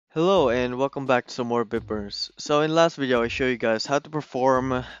Hello and welcome back to some more Bitburners. So in last video I showed you guys how to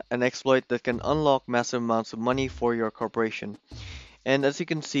perform an exploit that can unlock massive amounts of money for your corporation. And as you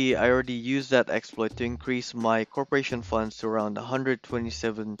can see, I already used that exploit to increase my corporation funds to around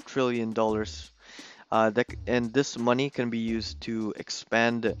 $127 trillion. And this money can be used to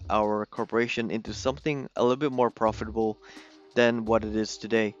expand our corporation into something a little bit more profitable than what it is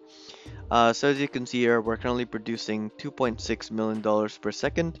today. So as you can see here, we're currently producing $2.6 million per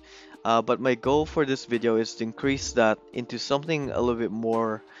second. But my goal for this video is to increase that into something a little bit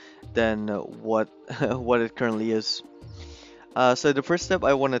more than what what it currently is. So the first step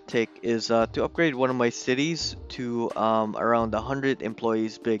I want to take is to upgrade one of my cities to around 100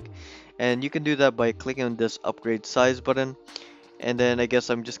 employees big. And you can do that by clicking on this upgrade size button. And then I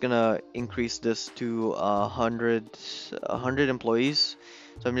guess I'm just gonna increase this to 100 employees.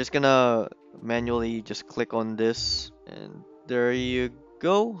 So I'm just gonna manually just click on this, and there you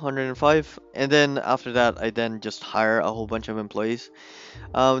go, 105. And then after that, I then just hire a whole bunch of employees.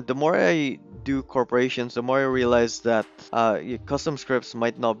 The more I do corporations, the more I realize that custom scripts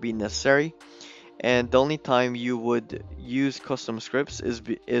might not be necessary. And the only time you would use custom scripts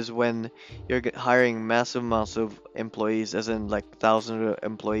is when you're hiring massive amounts of employees, as in like thousands of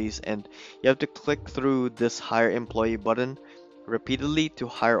employees, and you have to click through this hire employee button repeatedly to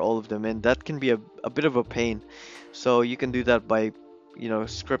hire all of them, and that can be a bit of a pain. So you can do that by,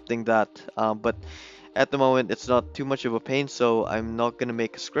 scripting that. But at the moment, it's not too much of a pain, so I'm not gonna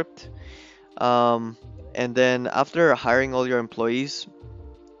make a script. Um, and then after hiring all your employees,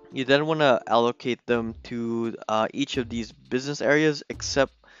 you then want to allocate them to each of these business areas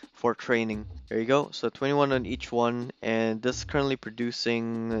except for training. There you go. So 21 on each one, and this is currently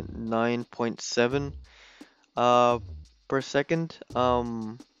producing 9.7 uh, per second.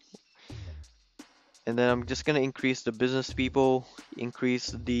 And then I'm just gonna increase the business people,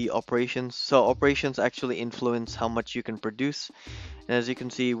 increase the operations. So operations actually influence how much you can produce. And as you can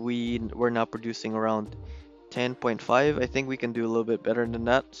see, we're now producing around 10.5. I think we can do a little bit better than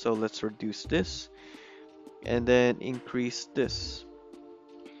that. So let's reduce this and then increase this.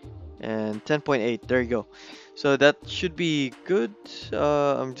 And 10.8, there you go. So that should be good.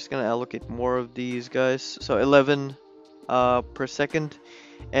 I'm just gonna allocate more of these guys. So 11 per second.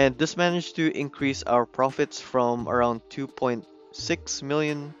 And this managed to increase our profits from around 2.6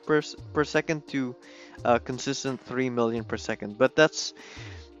 million per second to a consistent 3 million per second. But that's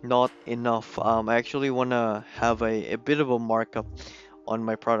not enough. I actually want to have a bit of a markup on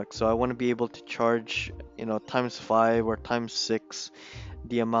my product. So I want to be able to charge, times 5 or times 6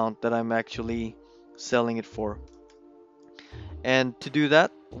 the amount that I'm actually selling it for. And to do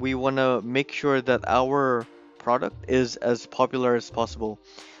that, we want to make sure that our product is as popular as possible.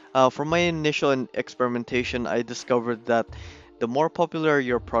 From my initial experimentation, I discovered that the more popular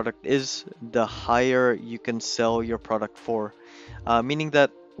your product is, the higher you can sell your product for. Meaning that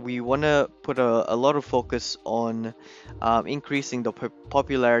we want to put a lot of focus on increasing the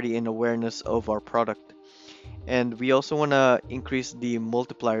popularity and awareness of our product. And we also want to increase the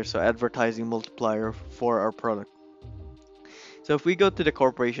multiplier, so advertising multiplier for our product. So if we go to the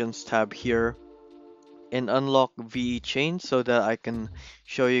corporations tab here and unlock VE chain so that I can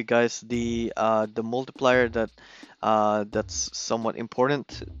show you guys the multiplier that's somewhat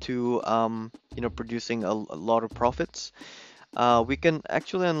important to producing a lot of profits. We can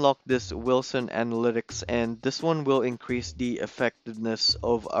actually unlock this Wilson Analytics, and this one will increase the effectiveness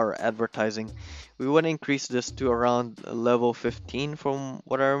of our advertising. We want to increase this to around level 15 from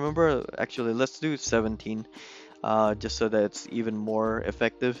what I remember. Actually, let's do 17, just so that it's even more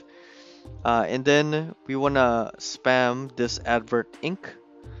effective. And then we want to spam this advert ink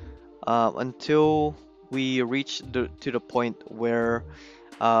until we reach to the point where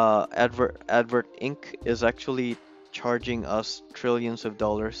advert ink is actually charging us trillions of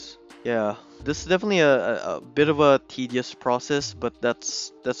dollars. Yeah, this is definitely a bit of a tedious process, but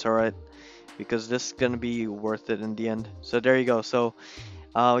that's alright because this is gonna be worth it in the end. So there you go. So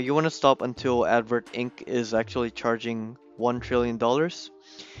you want to stop until Advert Inc. is actually charging $1 trillion.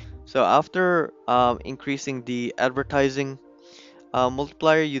 So after increasing the advertising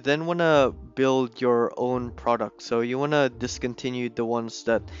multiplier, you then want to build your own product. So you want to discontinue the ones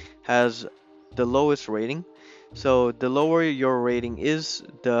that has the lowest rating. So the lower your rating is,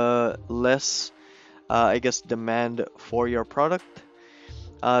 the less, I guess, demand for your product.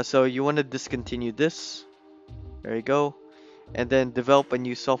 So you want to discontinue this. There you go. And then develop a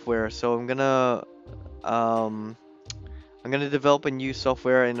new software. So um, I'm gonna develop a new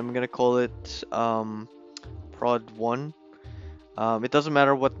software and I'm gonna call it Prod 1. It doesn't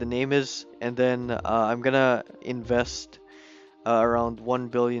matter what the name is, and then I'm gonna invest around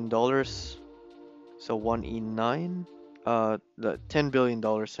 $1 billion. So 1E9, the $10 billion,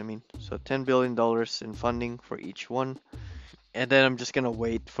 I mean. So $10 billion in funding for each one. And then I'm just gonna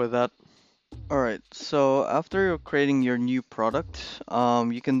wait for that. Alright, so after creating your new product,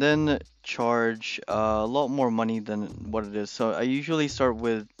 you can then charge a lot more money than what it is. So I usually start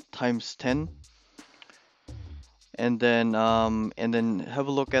with times 10, and then have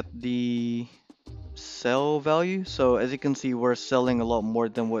a look at the sell value. So as you can see, we're selling a lot more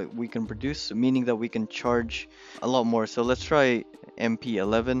than what we can produce, meaning that we can charge a lot more. So let's try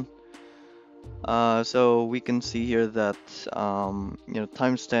MP11. So we can see here that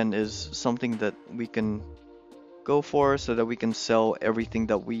times 10 is something that we can go for so that we can sell everything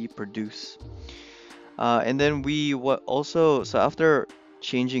that we produce. And then we what also so after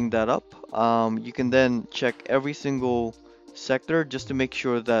changing that up, you can then check every single sector just to make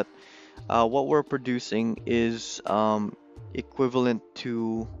sure that what we're producing is equivalent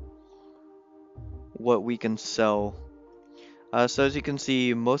to what we can sell. So as you can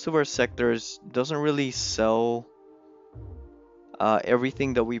see, most of our sectors doesn't really sell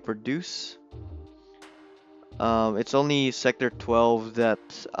everything that we produce. It's only sector 12 that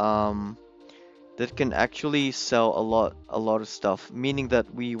can actually sell a lot of stuff, meaning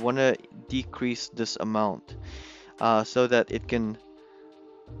that we want to decrease this amount so that it can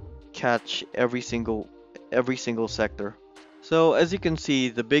catch every single sector. So as you can see,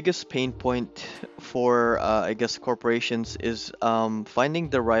 the biggest pain point for I guess corporations is finding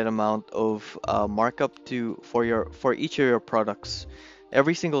the right amount of markup for each of your products.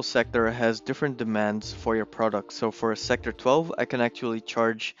 Every single sector has different demands for your product. So for sector 12, I can actually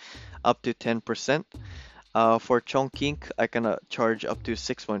charge up to 10%. For Chongqing, I can charge up to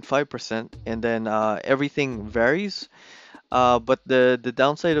 6.5%, and then everything varies. But the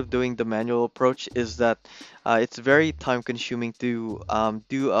downside of doing the manual approach is that it's very time consuming to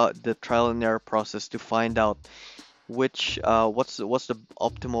do the trial and error process to find out what's the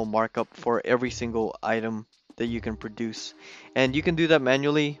optimal markup for every single item that you can produce. And you can do that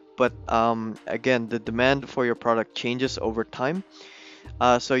manually, but again, the demand for your product changes over time.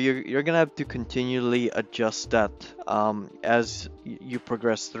 So you're gonna have to continually adjust that as you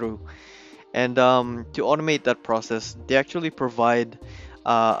progress through. And to automate that process, they actually provide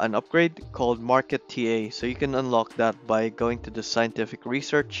an upgrade called Market TA. So you can unlock that by going to the scientific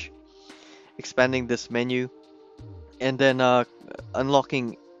research, expanding this menu, and then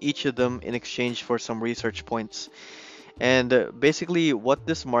unlocking each of them in exchange for some research points. And basically, what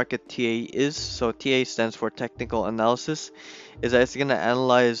this Market TA is, so TA stands for technical analysis, is that it's going to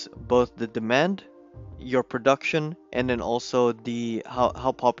analyze both the demand, your production, and then also the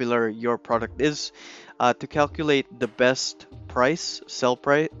how popular your product is to calculate the best sale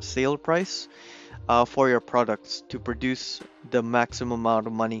price for your products to produce the maximum amount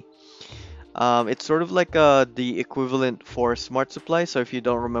of money. It's sort of like the equivalent for Smart Supply. So if you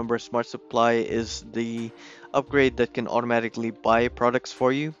don't remember, Smart Supply is the upgrade that can automatically buy products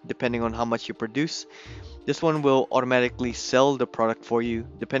for you depending on how much you produce. This one will automatically sell the product for you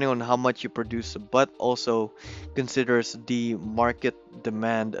depending on how much you produce, but also considers the market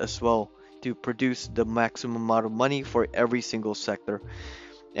demand as well to produce the maximum amount of money for every single sector.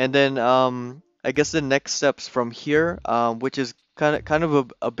 And then I guess the next steps from here, which is kind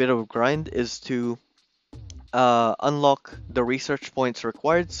of a bit of a grind, is to unlock the research points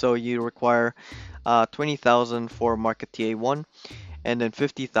required. So you require 20,000 for market TA1, and then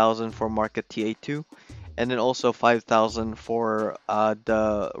 50,000 for market TA2, and then also 5,000 for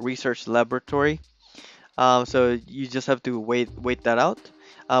the research laboratory. So you just have to wait that out.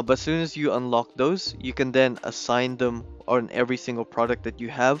 But as soon as you unlock those, you can then assign them on every single product that you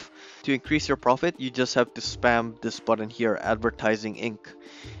have. To increase your profit, you just have to spam this button here, Advertising Inc.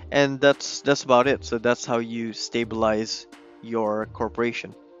 And that's about it. So that's how you stabilize your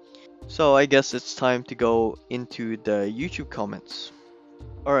corporation. So I guess it's time to go into the YouTube comments.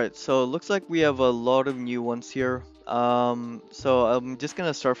 Alright, so it looks like we have a lot of new ones here. So I'm just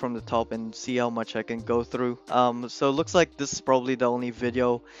gonna start from the top and see how much I can go through. So it looks like this is probably the only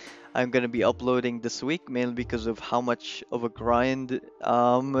video I'm gonna be uploading this week, mainly because of how much of a grind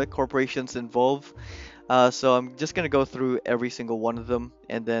corporations involve. So I'm just gonna go through every single one of them,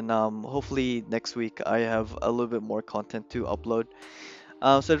 and then hopefully next week I have a little bit more content to upload.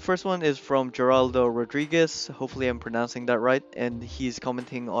 So the first one is from Geraldo Rodriguez. Hopefully I'm pronouncing that right. And he's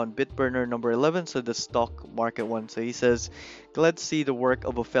commenting on Bitburner number 11, so the stock market one. So he says, "Glad to see the work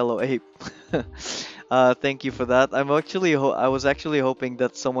of a fellow ape." Thank you for that. I was actually hoping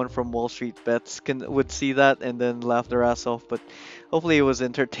that someone from Wall Street Bets would see that and then laugh their ass off, but hopefully it was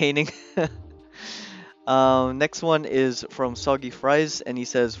entertaining. Next one is from Soggy Fries, and he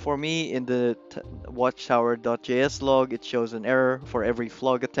says, for me, in the watchtower.js log, it shows an error for every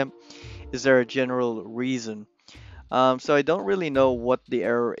flog attempt. Is there a general reason? So I don't really know what the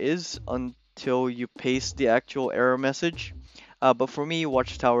error is until you paste the actual error message. But for me,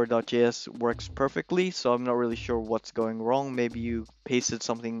 watchtower.js works perfectly, so I'm not really sure what's going wrong. Maybe you pasted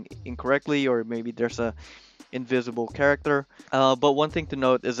something incorrectly, or maybe there's a invisible character. But one thing to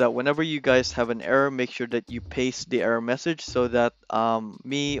note is that whenever you guys have an error, make sure that you paste the error message so that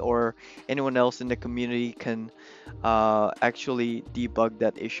me or anyone else in the community can actually debug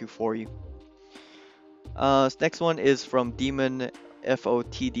that issue for you. Next one is from Demon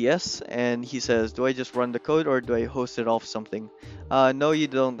FOTDS, and he says, do I just run the code or do I host it off something? No, you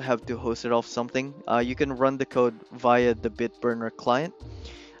don't have to host it off something. You can run the code via the Bitburner client.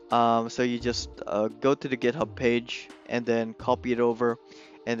 So you just go to the GitHub page and then copy it over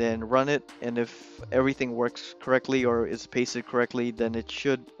and then run it. And if everything works correctly or is pasted correctly, then it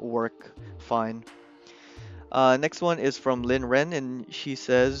should work fine. Next one is from Lin Ren, and she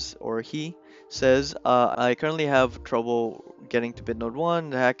says, or he says, I currently have trouble getting to bitnode 1.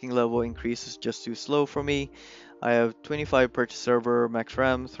 The hacking level increase is just too slow for me. I have 25 purchase server, max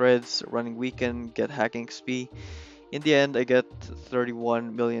RAM, threads, running weekend, get hacking XP. In the end, I get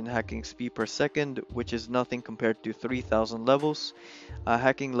 31 million hacking XP per second, which is nothing compared to 3000 levels.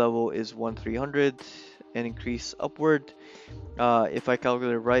 Hacking level is 1300 and increase upward. If I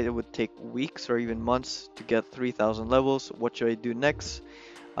calculate right, it would take weeks or even months to get 3000 levels. What should I do next?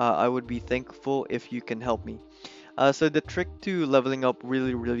 I would be thankful if you can help me. So the trick to leveling up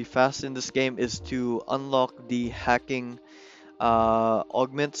really fast in this game is to unlock the hacking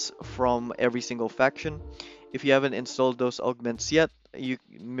augments from every single faction. If you haven't installed those augments yet, you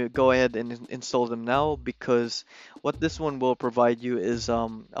go ahead and install them now, because what this one will provide you is a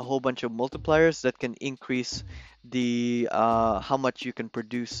whole bunch of multipliers that can increase the how much you can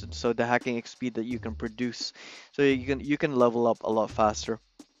produce, so the hacking XP that you can produce, so you can level up a lot faster.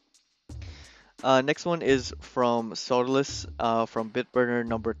 Next one is from Sautelus from Bitburner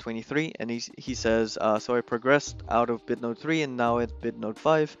number 23, and he says, so I progressed out of bitnode 3 and now at bitnode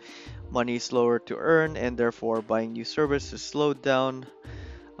 5. Money is slower to earn and therefore buying new servers is slowed down,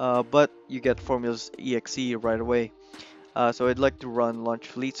 but you get Formulas EXE right away. So I'd like to run launch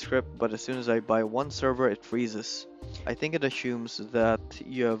fleet script, but as soon as I buy one server, it freezes. I think it assumes that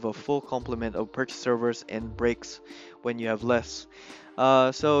you have a full complement of purchase servers and breaks when you have less.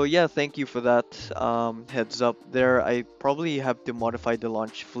 So yeah, thank you for that heads up there. I probably have to modify the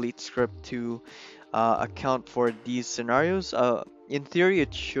launch fleet script to account for these scenarios. In theory,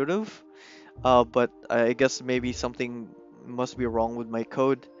 it should have, but I guess maybe something must be wrong with my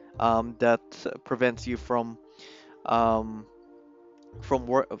code that prevents you um, from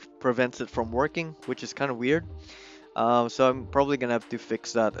work prevents it from working, which is kind of weird. So I'm probably gonna have to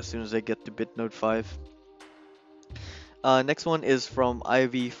fix that as soon as I get to bitnode 5. Next one is from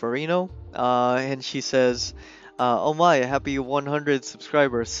Ivy Farino, and she says, "Oh my, happy 100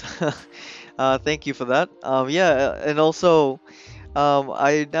 subscribers! Thank you for that. Yeah, and also,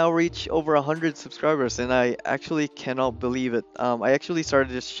 I now reach over 100 subscribers, and I actually cannot believe it. I actually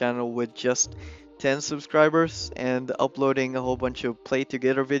started this channel with just 10 subscribers and uploading a whole bunch of play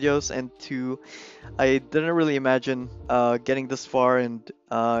together videos, and I didn't really imagine getting this far and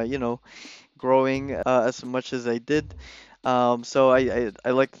growing as much as I did. So I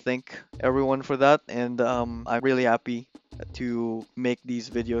like to thank everyone for that, and I'm really happy to make these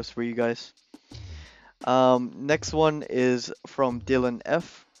videos for you guys. Next one is from Dylan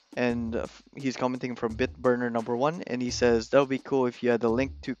F, and he's commenting from Bitburner number 1, and he says that would be cool if you had a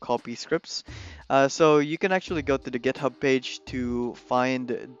link to copy scripts. So you can actually go to the GitHub page to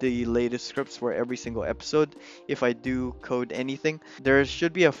find the latest scripts for every single episode. If I do code anything, there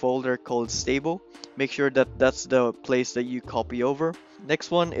should be a folder called stable. Make sure that that's the place that you copy over.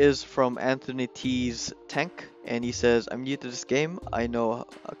 Next one is from Anthony T's Tank, and he says, I'm new to this game. I know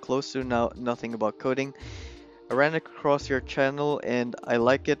close to now nothing about coding. I ran across your channel and I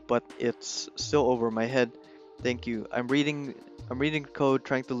like it, but it's still over my head. Thank you. I'm reading code,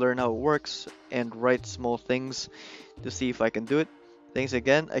 trying to learn how it works and write small things to see if I can do it. Thanks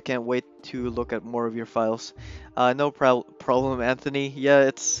again. I can't wait to look at more of your files. No problem, Anthony. Yeah,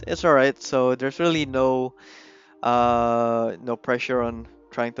 it's all right. So there's really no pressure on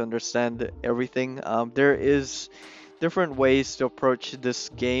trying to understand everything. There is different ways to approach this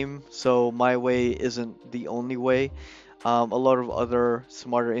game, so my way isn't the only way. A lot of other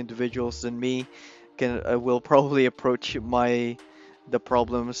smarter individuals than me will probably approach the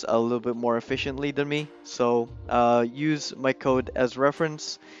problems a little bit more efficiently than me. So use my code as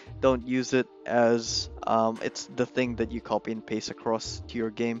reference. Don't use it as it's the thing that you copy and paste across to your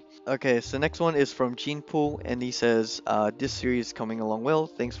game. Okay, so next one is from Gene Pool, and he says, "This series is coming along well.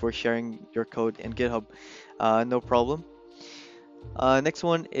 Thanks for sharing your code in GitHub. No problem." Next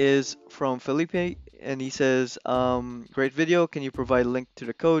one is from Felipe, and he says, "Great video. Can you provide a link to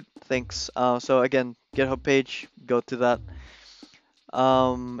the code? Thanks." So again, GitHub page, go to that.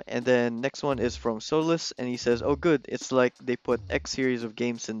 And then next one is from Solus, and he says, "Oh, good. It's like they put X series of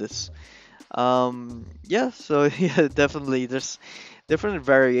games in this." Yeah. So yeah, definitely. There's different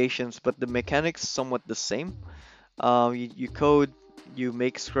variations, but the mechanics somewhat the same. You code, you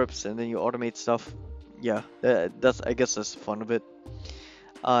make scripts, and then you automate stuff. Yeah, that's I guess that's the fun of it.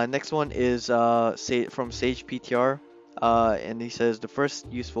 Next one is from Sage PTR, and he says the first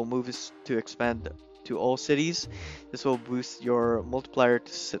useful move is to expand to all cities. This will boost your multiplier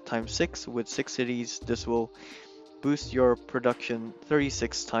to times 6. With 6 cities, this will boost your production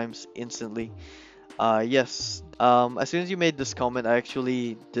 36 times instantly. Yes. As soon as you made this comment, I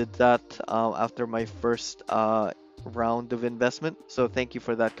actually did that after my first round of investment. So thank you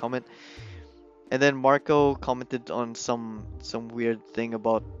for that comment. And then Marco commented on some weird thing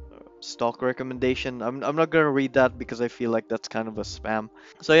about stock recommendation. I'm not gonna read that because I feel like that's kind of a spam.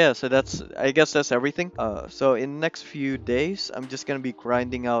 So yeah, so that's I guess that's everything. So in the next few days, I'm just gonna be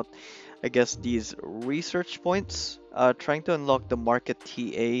grinding out, I guess, these research points, trying to unlock the market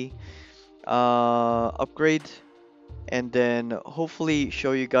TA upgrade, and then hopefully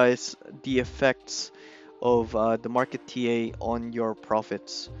show you guys the effects of the market TA on your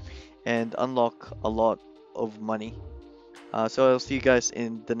profits and unlock a lot of money. So I'll see you guys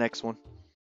in the next one.